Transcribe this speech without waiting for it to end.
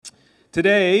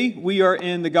Today, we are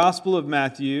in the Gospel of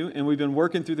Matthew, and we've been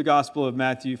working through the Gospel of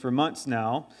Matthew for months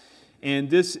now. And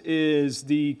this is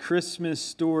the Christmas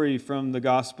story from the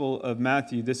Gospel of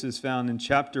Matthew. This is found in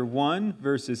chapter 1,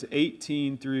 verses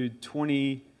 18 through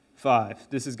 25.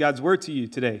 This is God's word to you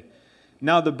today.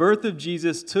 Now, the birth of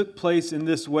Jesus took place in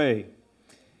this way.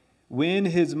 When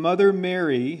his mother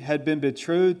Mary had been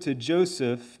betrothed to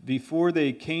Joseph before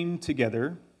they came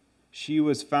together, she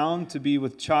was found to be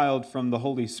with child from the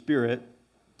Holy Spirit.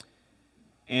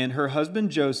 And her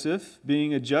husband Joseph,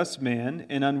 being a just man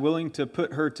and unwilling to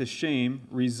put her to shame,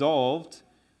 resolved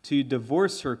to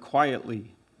divorce her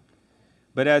quietly.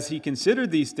 But as he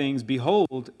considered these things,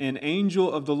 behold, an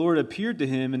angel of the Lord appeared to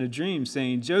him in a dream,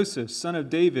 saying, Joseph, son of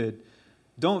David,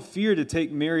 don't fear to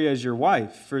take Mary as your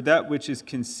wife, for that which is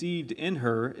conceived in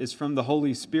her is from the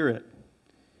Holy Spirit.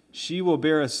 She will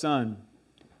bear a son,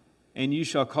 and you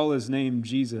shall call his name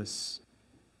Jesus,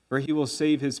 for he will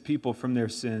save his people from their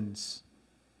sins.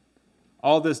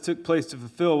 All this took place to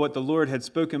fulfill what the Lord had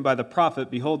spoken by the prophet.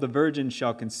 Behold, the virgin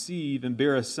shall conceive and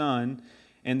bear a son,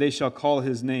 and they shall call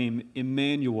his name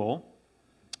Emmanuel,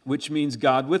 which means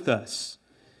God with us.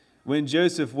 When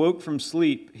Joseph woke from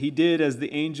sleep, he did as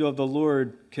the angel of the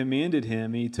Lord commanded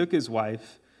him. He took his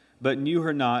wife, but knew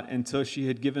her not until she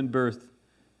had given birth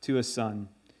to a son,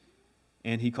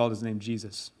 and he called his name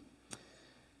Jesus.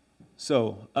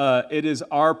 So, it is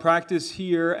our practice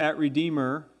here at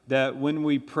Redeemer that when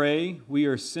we pray, we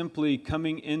are simply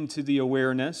coming into the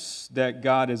awareness that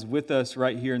God is with us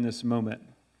right here in this moment.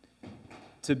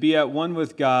 To be at one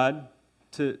with God,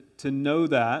 to know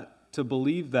that, to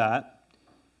believe that,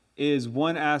 is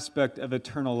one aspect of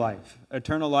eternal life.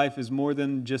 Eternal life is more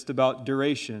than just about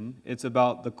duration. It's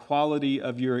about the quality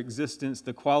of your existence,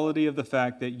 the quality of the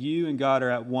fact that you and God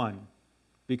are at one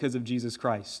because of Jesus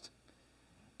Christ.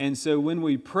 And so when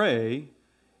we pray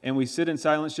and we sit in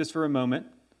silence just for a moment,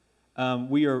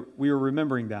 we are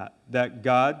remembering that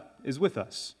God is with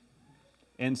us.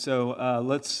 And so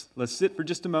let's sit for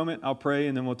just a moment. I'll pray,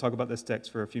 and then we'll talk about this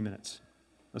text for a few minutes.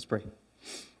 Let's pray.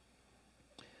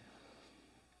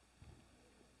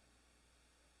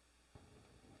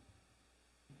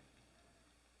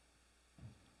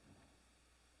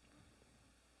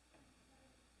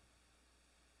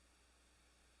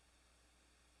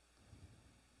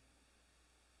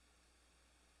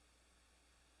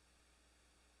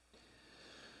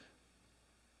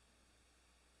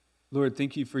 Lord,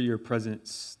 thank you for your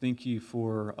presence. Thank you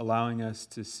for allowing us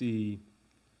to see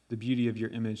the beauty of your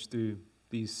image through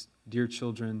these dear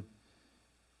children.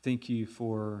 Thank you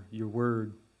for your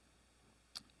word.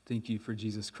 Thank you for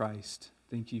Jesus Christ.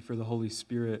 Thank you for the Holy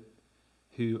Spirit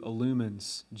who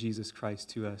illumines Jesus Christ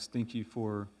to us. Thank you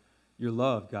for your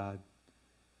love, God,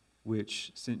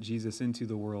 which sent Jesus into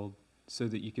the world so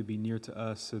that you could be near to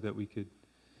us, so that we could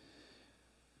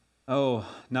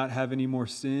not have any more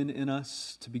sin in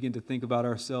us, to begin to think about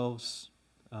ourselves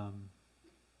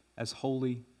as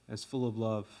holy, as full of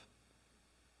love.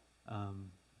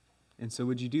 And so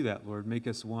would you do that, Lord? Make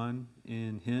us one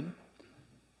in him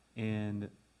and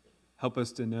help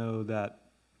us to know that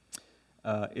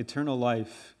eternal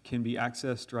life can be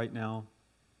accessed right now.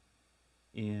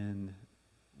 And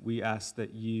we ask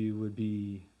that you would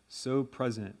be so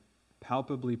present,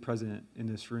 palpably present in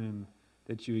this room,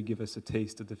 that you would give us a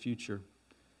taste of the future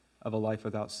of a life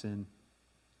without sin.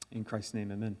 In Christ's name,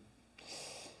 amen.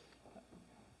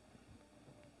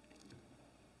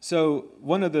 So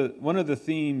one of the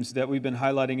themes that we've been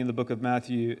highlighting in the book of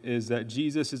Matthew is that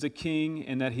Jesus is a king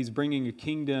and that he's bringing a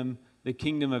kingdom, the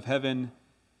kingdom of heaven,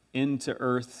 into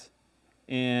earth.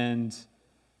 And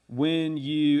when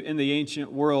you, in the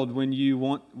ancient world, when you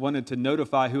wanted to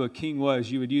notify who a king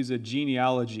was, you would use a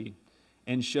genealogy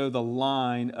and show the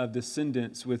line of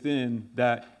descendants within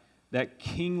that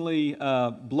kingly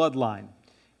bloodline.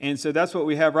 And so that's what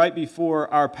we have right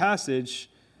before our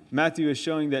passage. Matthew is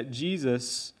showing that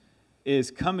Jesus is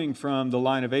coming from the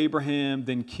line of Abraham,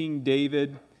 then King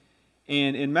David.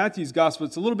 And in Matthew's gospel,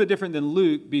 it's a little bit different than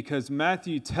Luke, because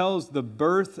Matthew tells the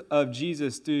birth of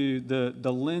Jesus through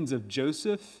the lens of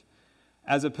Joseph,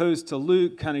 as opposed to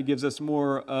Luke kind of gives us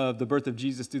more of the birth of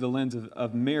Jesus through the lens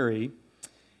of Mary.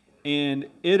 And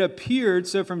it appeared,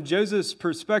 so from Joseph's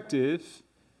perspective,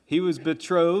 he was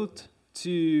betrothed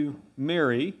to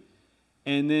Mary,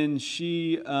 and then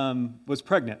she was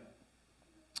pregnant,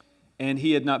 and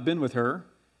he had not been with her.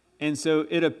 And so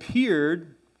it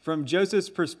appeared from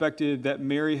Joseph's perspective that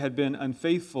Mary had been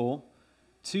unfaithful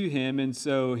to him, and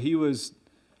so he was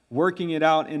working it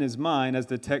out in his mind, as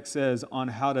the text says, on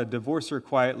how to divorce her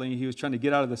quietly. He was trying to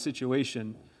get out of the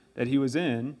situation that he was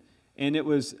in. And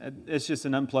it's just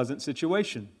an unpleasant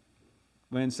situation.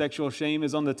 when sexual shame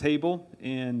is on the table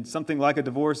and something like a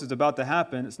divorce is about to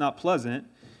happen. It's not pleasant.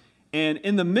 And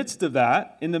in the midst of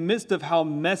that, in the midst of how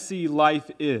messy life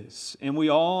is, and we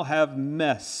all have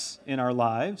mess in our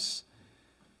lives,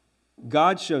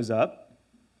 God shows up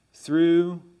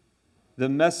through the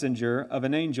messenger of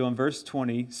an angel in verse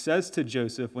 20, says to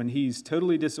Joseph when he's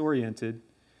totally disoriented,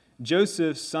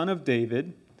 Joseph, son of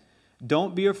David,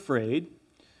 don't be afraid,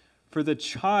 for the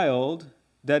child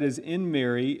that is in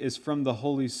Mary is from the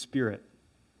Holy Spirit.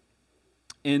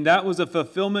 And that was a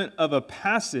fulfillment of a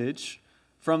passage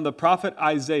from the prophet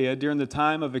Isaiah during the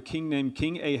time of a king named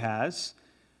King Ahaz,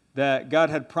 that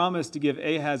God had promised to give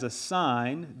Ahaz a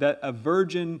sign that a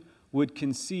virgin would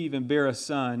conceive and bear a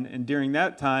son. And during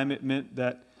that time, it meant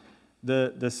that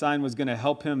the sign was going to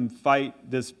help him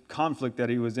fight this conflict that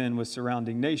he was in with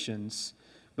surrounding nations.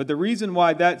 But the reason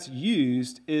why that's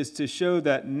used is to show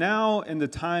that now in the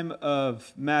time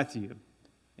of Matthew,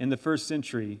 in the first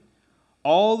century,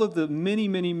 all of the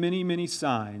many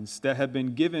signs that have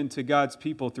been given to God's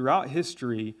people throughout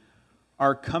history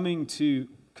are coming to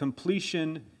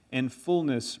completion and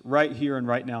fullness right here and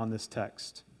right now in this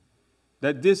text.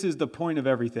 That this is the point of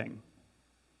everything.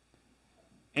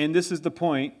 And this is the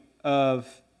point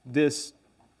of this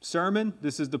sermon.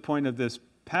 This is the point of this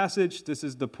passage. This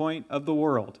is the point of the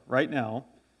world right now.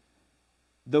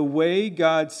 The way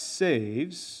God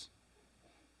saves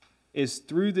is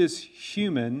through this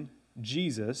human,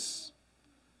 Jesus,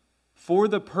 for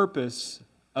the purpose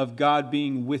of God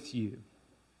being with you.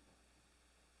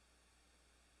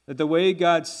 That the way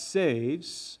God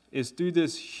saves is through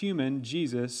this human,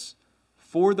 Jesus,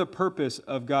 for the purpose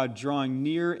of God drawing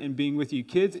near and being with you.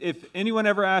 Kids, if anyone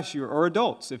ever asks you, or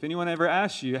adults, if anyone ever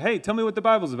asks you, hey, tell me what the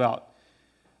Bible's about,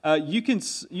 you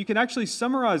can actually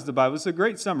summarize the Bible. It's a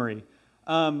great summary.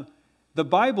 The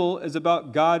Bible is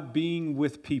about God being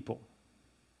with people.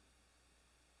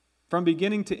 From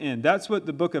beginning to end. That's what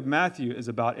the book of Matthew is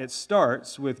about. It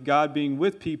starts with God being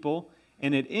with people,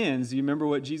 and it ends. Do you remember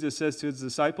what Jesus says to his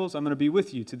disciples? I'm going to be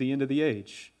with you to the end of the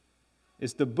age.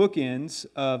 It's the bookends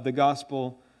of the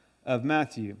Gospel of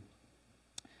Matthew.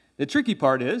 The tricky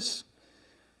part is,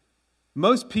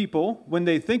 most people, when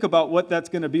they think about what that's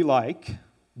going to be like,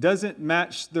 doesn't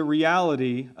match the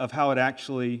reality of how it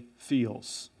actually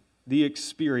feels, the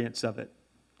experience of it.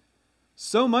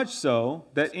 So much so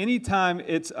that anytime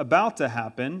it's about to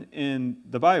happen in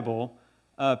the Bible,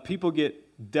 people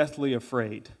get deathly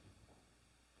afraid.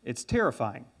 It's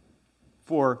terrifying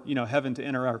for, heaven to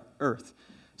enter our earth.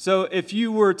 So if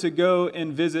you were to go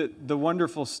and visit the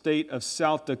wonderful state of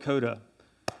South Dakota,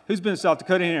 who's been to South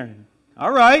Dakota here?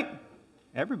 All right,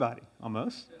 everybody,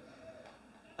 almost.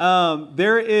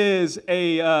 There is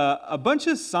a bunch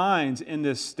of signs in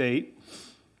this state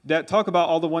that talk about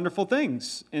all the wonderful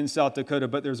things in South Dakota,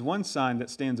 but there's one sign that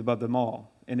stands above them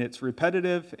all, and it's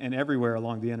repetitive and everywhere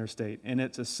along the interstate, and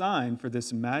it's a sign for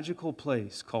this magical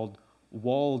place called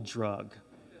Wall Drug,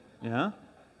 yeah?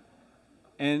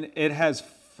 And it has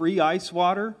free ice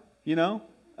water,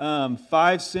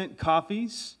 5-cent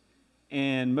coffees,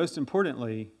 and most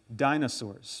importantly,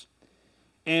 dinosaurs.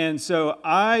 And so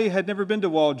I had never been to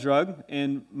Wall Drug,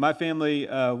 and my family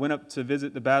went up to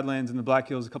visit the Badlands and the Black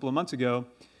Hills a couple of months ago,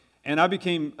 and I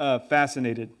became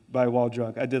fascinated by Wall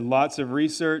Drug. I did lots of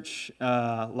research,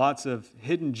 lots of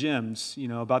hidden gems,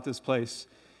 about this place.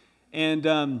 And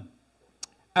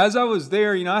as I was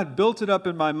there, I had built it up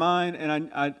in my mind,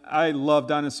 and I love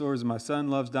dinosaurs, and my son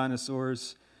loves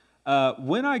dinosaurs.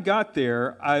 When I got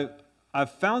there, I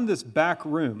found this back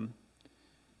room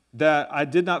that I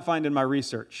did not find in my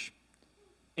research.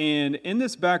 And in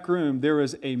this back room, there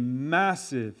was a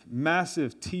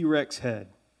massive T-Rex head,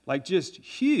 like just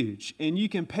huge. And you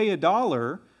can pay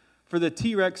 $1 for the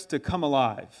T-Rex to come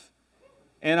alive.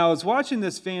 And I was watching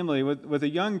this family with a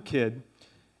young kid,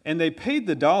 and they paid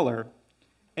the $1,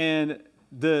 and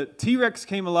the T-Rex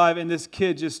came alive, and this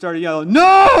kid just started yelling,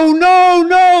 "No, no,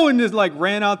 no!" and just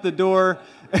ran out the door.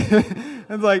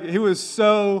 And he was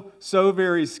so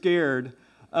very scared.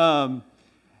 And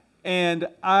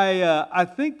I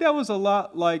think that was a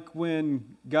lot like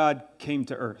when God came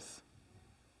to earth.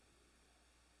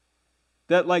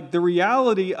 That the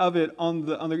reality of it on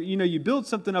the you build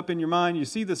something up in your mind, you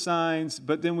see the signs,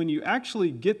 but then when you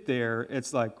actually get there,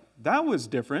 it's like, that was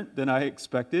different than I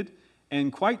expected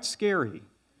and quite scary.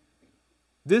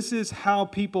 This is how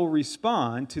people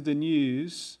respond to the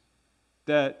news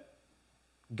that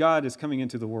God is coming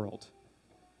into the world.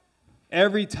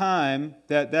 Every time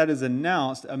that is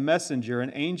announced, a messenger,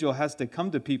 an angel has to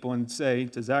come to people and say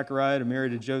to Zechariah, to Mary,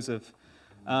 to Joseph,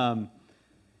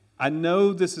 I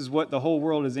know this is what the whole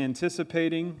world is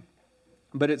anticipating.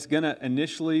 but it's going to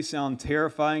initially sound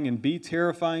terrifying and be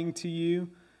terrifying to you,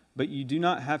 but you do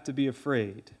not have to be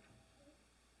afraid.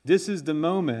 This is the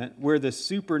moment where the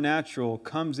supernatural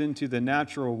comes into the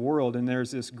natural world, and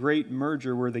there's this great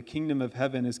merger where the kingdom of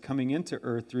heaven is coming into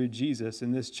earth through Jesus.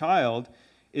 And this child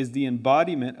is the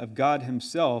embodiment of God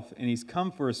himself, and he's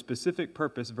come for a specific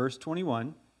purpose. Verse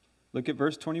 21, look at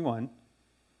verse 21,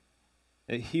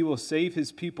 that he will save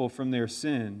his people from their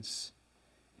sins.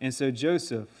 And so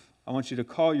Joseph, I want you to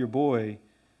call your boy,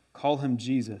 call him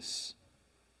Jesus.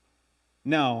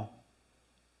 Now,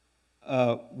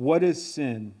 what is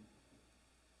sin,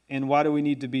 and why do we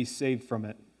need to be saved from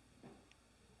it?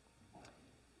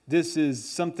 This is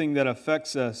something that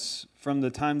affects us from the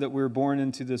time that we're born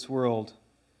into this world.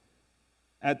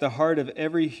 At the heart of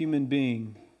every human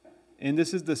being, and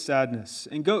this is the sadness.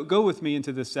 And go with me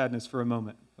into this sadness for a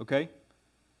moment, okay?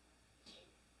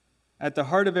 At the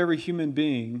heart of every human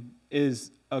being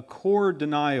is a core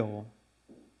denial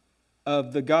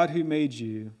of the God who made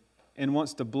you and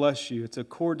wants to bless you. It's a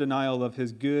core denial of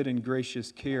his good and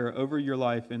gracious care over your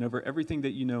life and over everything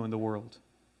that you know in the world.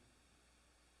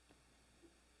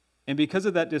 And because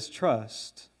of that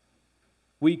distrust,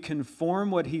 we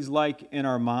conform what he's like in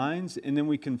our minds, and then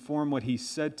we conform what he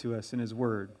said to us in his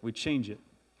word. We change it.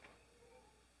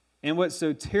 And what's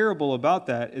so terrible about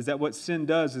that is that what sin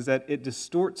does is that it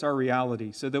distorts our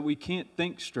reality so that we can't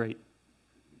think straight.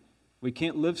 We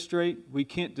can't live straight. We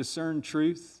can't discern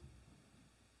truth.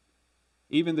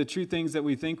 Even the true things that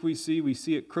we think we see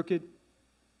it crooked.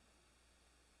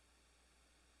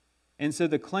 And so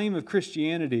the claim of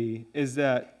Christianity is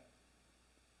that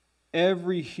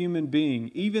every human being,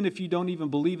 even if you don't even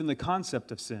believe in the concept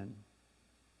of sin,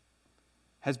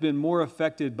 has been more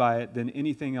affected by it than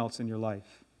anything else in your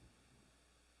life.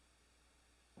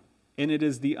 And it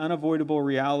is the unavoidable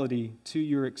reality to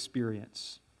your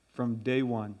experience from day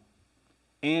one.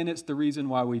 And it's the reason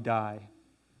why we die.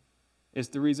 It's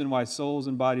the reason why souls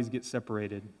and bodies get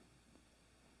separated.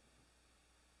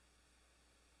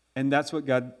 And that's what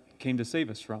God came to save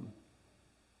us from.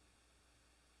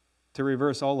 To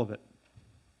reverse all of it.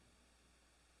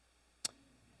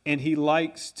 And he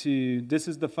likes to, this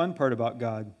is the fun part about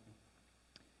God.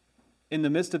 In the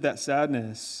midst of that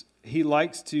sadness, he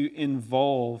likes to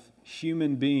involve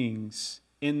human beings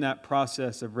in that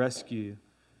process of rescue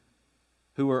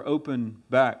who are open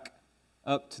back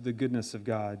up to the goodness of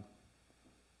God.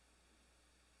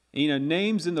 You know,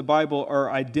 names in the Bible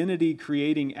are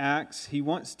identity-creating acts. He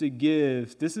wants to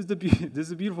give, this is the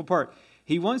beautiful part,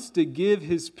 he wants to give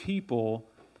his people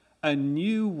a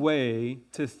new way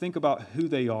to think about who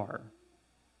they are.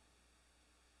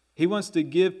 He wants to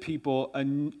give people a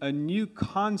new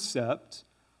concept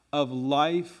of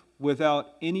life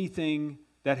without anything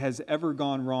that has ever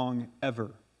gone wrong,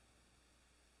 ever.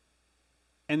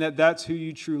 And that's who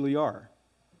you truly are.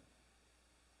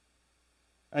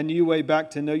 A new way back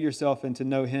to know yourself and to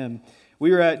know him.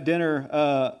 We were at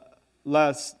dinner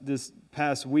this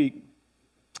past week,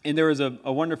 and there was a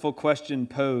wonderful question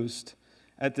posed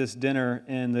at this dinner,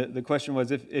 and the question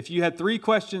was, if you had 3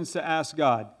 questions to ask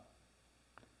God,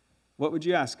 what would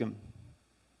you ask him?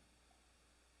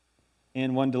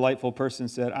 And one delightful person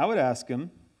said, I would ask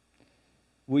him,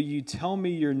 will you tell me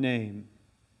your name?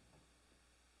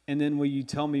 And then will you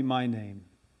tell me my name?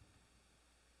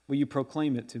 Will you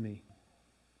proclaim it to me?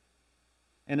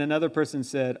 And another person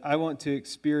said, I want to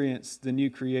experience the new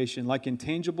creation. Like in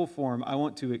tangible form, I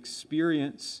want to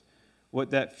experience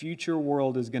what that future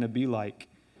world is going to be like.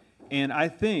 And I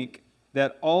think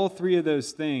that all 3 of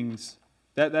those things,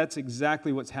 that's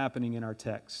exactly what's happening in our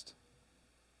text.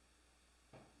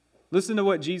 Listen to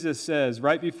what Jesus says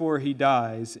right before he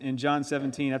dies in John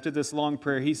 17. After this long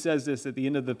prayer, he says this at the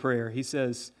end of the prayer. He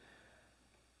says,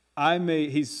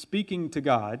 he's speaking to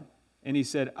God, and he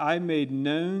said, I made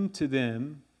known to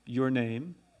them your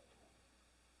name,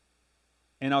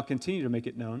 and I'll continue to make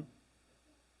it known.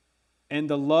 And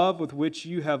the love with which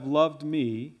you have loved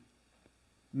me,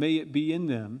 may it be in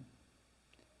them,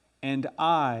 and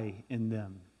I in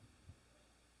them.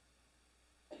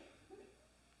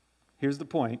 Here's the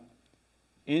point.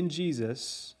 In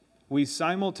Jesus, we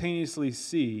simultaneously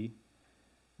see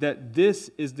that this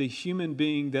is the human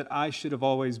being that I should have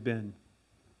always been.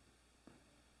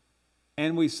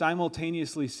 And we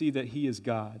simultaneously see that he is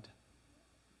God.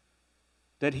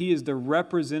 That he is the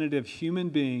representative human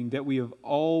being that we have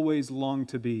always longed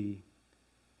to be.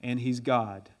 And he's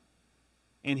God.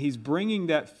 And he's bringing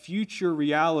that future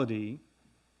reality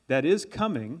that is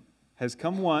coming, has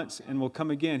come once and will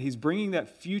come again. He's bringing that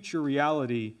future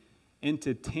reality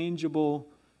into tangible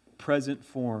present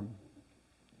form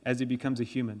as he becomes a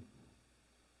human.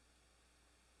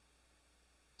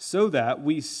 so that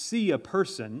we see a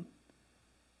person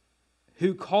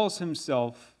who calls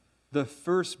himself the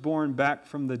firstborn back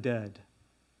from the dead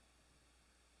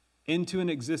into an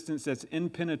existence that's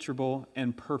impenetrable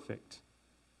and perfect.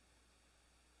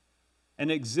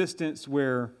 An existence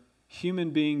where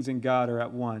human beings and God are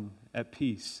at one, at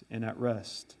peace, and at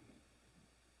rest.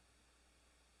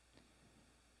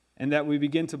 And that we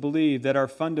begin to believe that our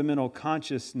fundamental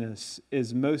consciousness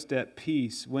is most at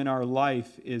peace when our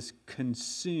life is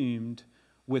consumed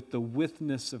with the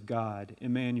witness of God,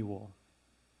 Emmanuel.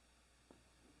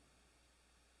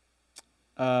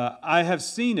 I have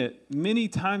seen it many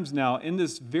times now in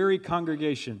this very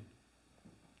congregation.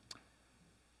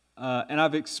 And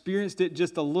I've experienced it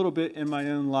just a little bit in my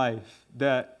own life,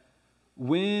 that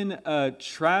when a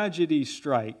tragedy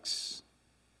strikes,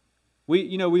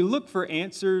 we look for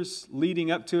answers leading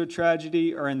up to a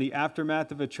tragedy or in the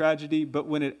aftermath of a tragedy, but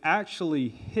when it actually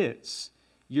hits,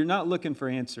 you're not looking for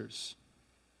answers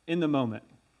in the moment.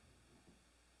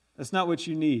 That's not what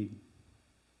you need.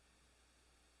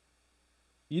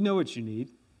 You know what you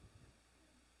need.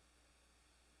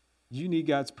 You need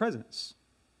God's presence.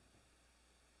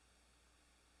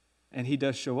 And He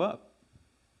does show up.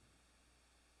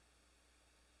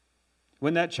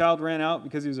 When that child ran out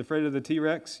because he was afraid of the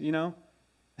T-Rex,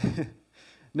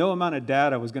 no amount of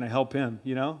data was going to help him,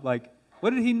 Like,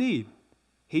 what did he need?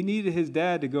 He needed his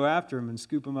dad to go after him and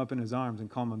scoop him up in his arms and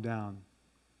calm him down.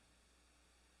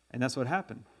 And that's what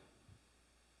happened.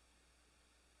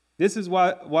 This is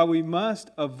why we must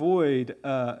avoid,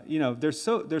 there's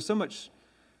so much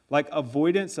like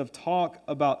avoidance of talk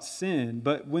about sin,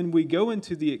 but when we go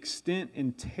into the extent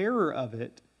and terror of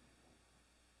it,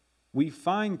 we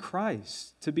find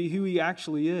Christ to be who He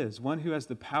actually is, one who has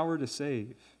the power to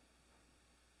save.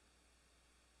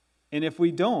 And if we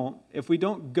don't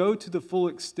go to the full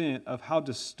extent of how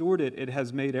distorted it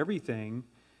has made everything,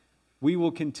 we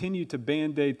will continue to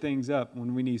band-aid things up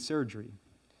when we need surgery.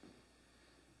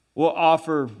 We'll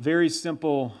offer very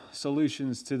simple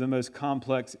solutions to the most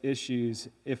complex issues.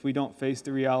 If we don't face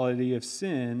the reality of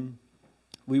sin,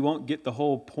 we won't get the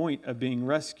whole point of being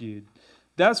rescued.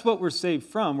 That's what we're saved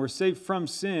from. We're saved from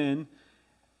sin,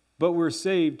 but we're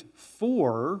saved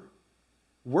for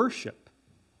worship.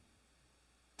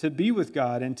 To be with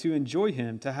God and to enjoy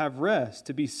Him, to have rest,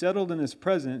 to be settled in His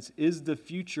presence is the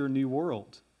future new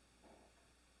world.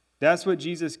 That's what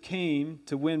Jesus came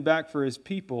to win back for His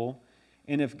people.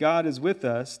 And if God is with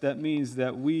us, that means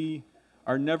that we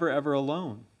are never, ever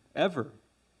alone. Ever.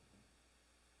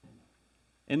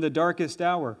 In the darkest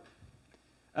hour.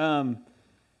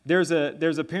 There's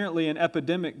apparently an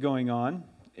epidemic going on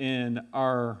in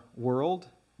our world,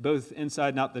 both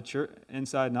inside and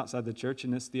outside the church,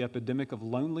 and it's the epidemic of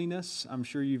loneliness. I'm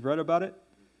sure you've read about it.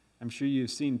 I'm sure you've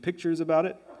seen pictures about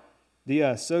it.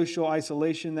 The social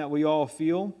isolation that we all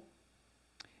feel.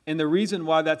 And the reason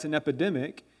why that's an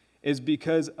epidemic is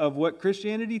because of what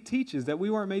Christianity teaches, that we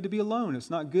weren't made to be alone.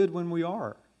 It's not good when we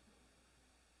are.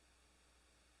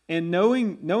 And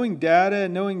knowing data,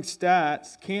 knowing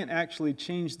stats can't actually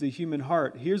change the human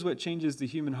heart. Here's what changes the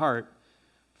human heart: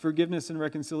 forgiveness and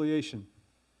reconciliation.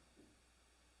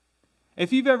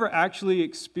 If you've ever actually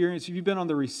experienced, if you've been on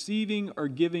the receiving or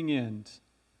giving end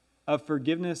of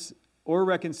forgiveness or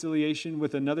reconciliation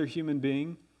with another human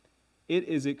being, it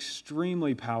is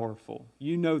extremely powerful.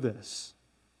 You know this.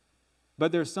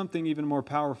 But there's something even more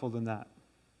powerful than that,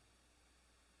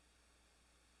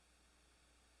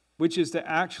 which is to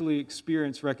actually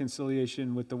experience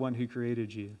reconciliation with the one who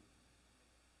created you.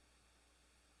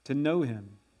 To know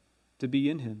Him, to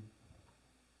be in Him.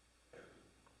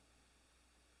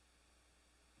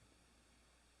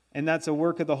 And that's a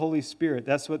work of the Holy Spirit.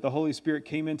 That's what the Holy Spirit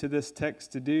came into this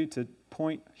text to do, to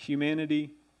point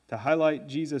humanity, to highlight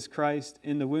Jesus Christ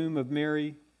in the womb of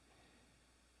Mary.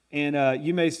 And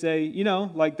you may say,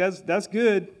 that's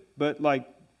good, but like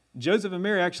Joseph and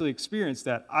Mary actually experienced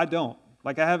that. I don't.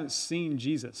 Like, I haven't seen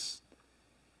Jesus.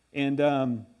 And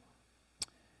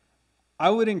I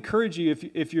would encourage you,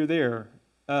 if you're there,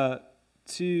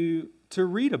 to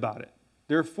read about it.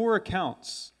 There are 4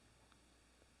 accounts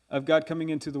of God coming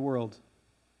into the world.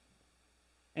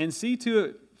 And see to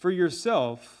it for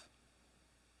yourself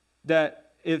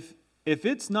that if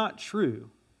it's not true,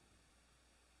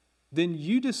 then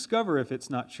you discover if it's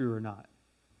not true or not.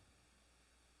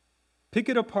 Pick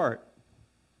it apart.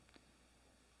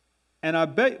 And I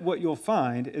bet what you'll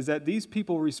find is that these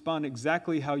people respond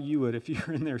exactly how you would if you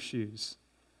were in their shoes.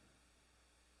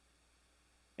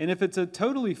 And if it's a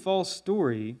totally false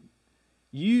story,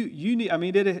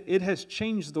 it has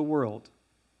changed the world.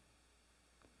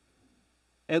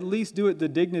 at least do it the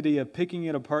dignity of picking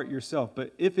it apart yourself.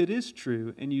 But if it is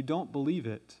true and you don't believe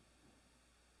it,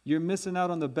 you're missing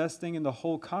out on the best thing in the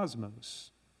whole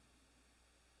cosmos,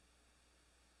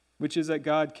 which is that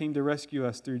God came to rescue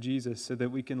us through Jesus so that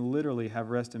we can literally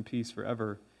have rest and peace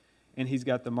forever. And he's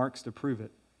got the marks to prove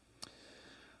it.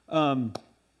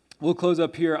 We'll close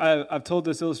up here. I've told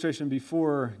this illustration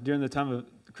before during the time of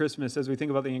Christmas as we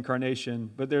think about the incarnation,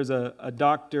 but there's a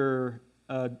doctor,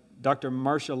 Dr.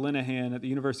 Marsha Linehan at the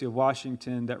University of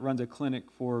Washington that runs a clinic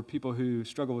for people who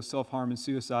struggle with self-harm and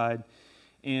suicide.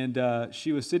 And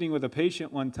she was sitting with a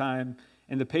patient one time,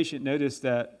 and the patient noticed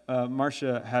that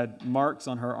Marsha had marks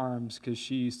on her arms because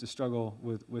she used to struggle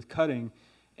with cutting.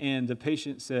 And the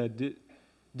patient said,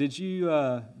 Did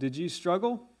you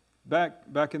struggle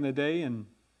back in the day? And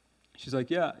she's like,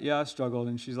 yeah, I struggled.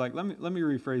 And she's like, let me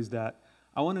rephrase that.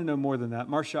 I want to know more than that.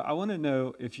 Marsha, I want to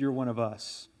know if you're one of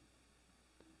us.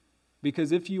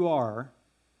 Because if you are,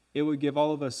 it would give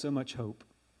all of us so much hope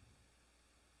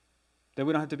that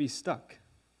we don't have to be stuck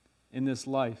in this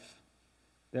life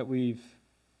that we've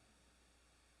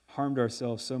harmed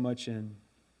ourselves so much in.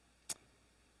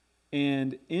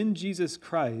 And in Jesus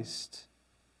Christ,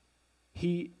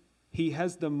 He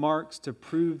has the marks to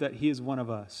prove that he is one of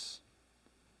us.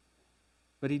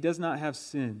 But he does not have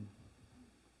sin.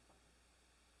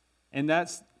 And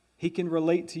he can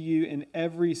relate to you in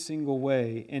every single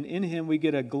way. And in him we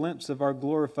get a glimpse of our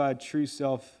glorified true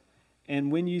self.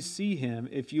 And when you see him,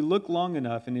 if you look long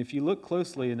enough and if you look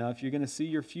closely enough, you're going to see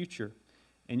your future.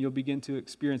 And you'll begin to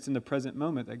experience in the present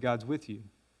moment that God's with you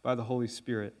by the Holy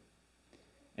Spirit.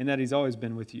 And that he's always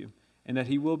been with you. And that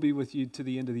he will be with you to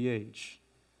the end of the age.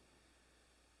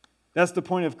 That's the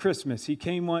point of Christmas. He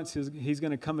came once, he's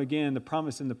going to come again. The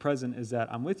promise in the present is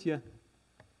that I'm with you.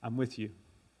 I'm with you.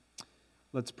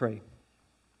 Let's pray.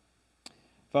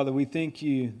 Father, we thank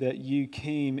you that you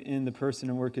came in the person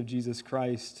and work of Jesus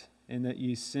Christ and that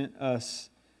you sent us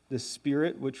the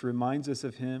Spirit, which reminds us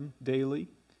of him daily,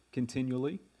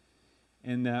 continually,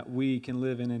 and that we can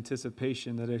live in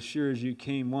anticipation that as sure as you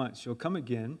came once, you'll come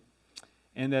again,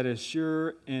 and that as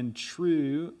sure and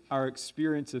true our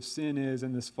experience of sin is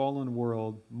in this fallen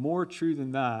world, more true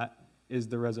than that is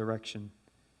the resurrection,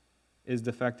 is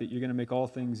the fact that you're going to make all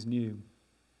things new.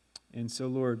 And so,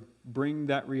 Lord, bring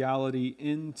that reality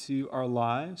into our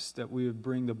lives, that we would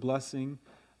bring the blessing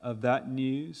of that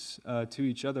news to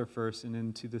each other first and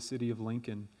into the city of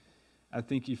Lincoln. I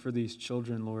thank you for these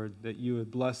children, Lord, that you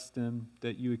would bless them,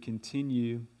 that you would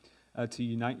continue to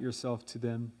unite yourself to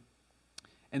them,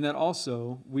 and that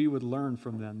also we would learn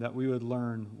from them, that we would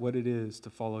learn what it is to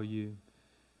follow you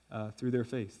through their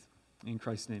faith. In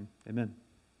Christ's name, amen.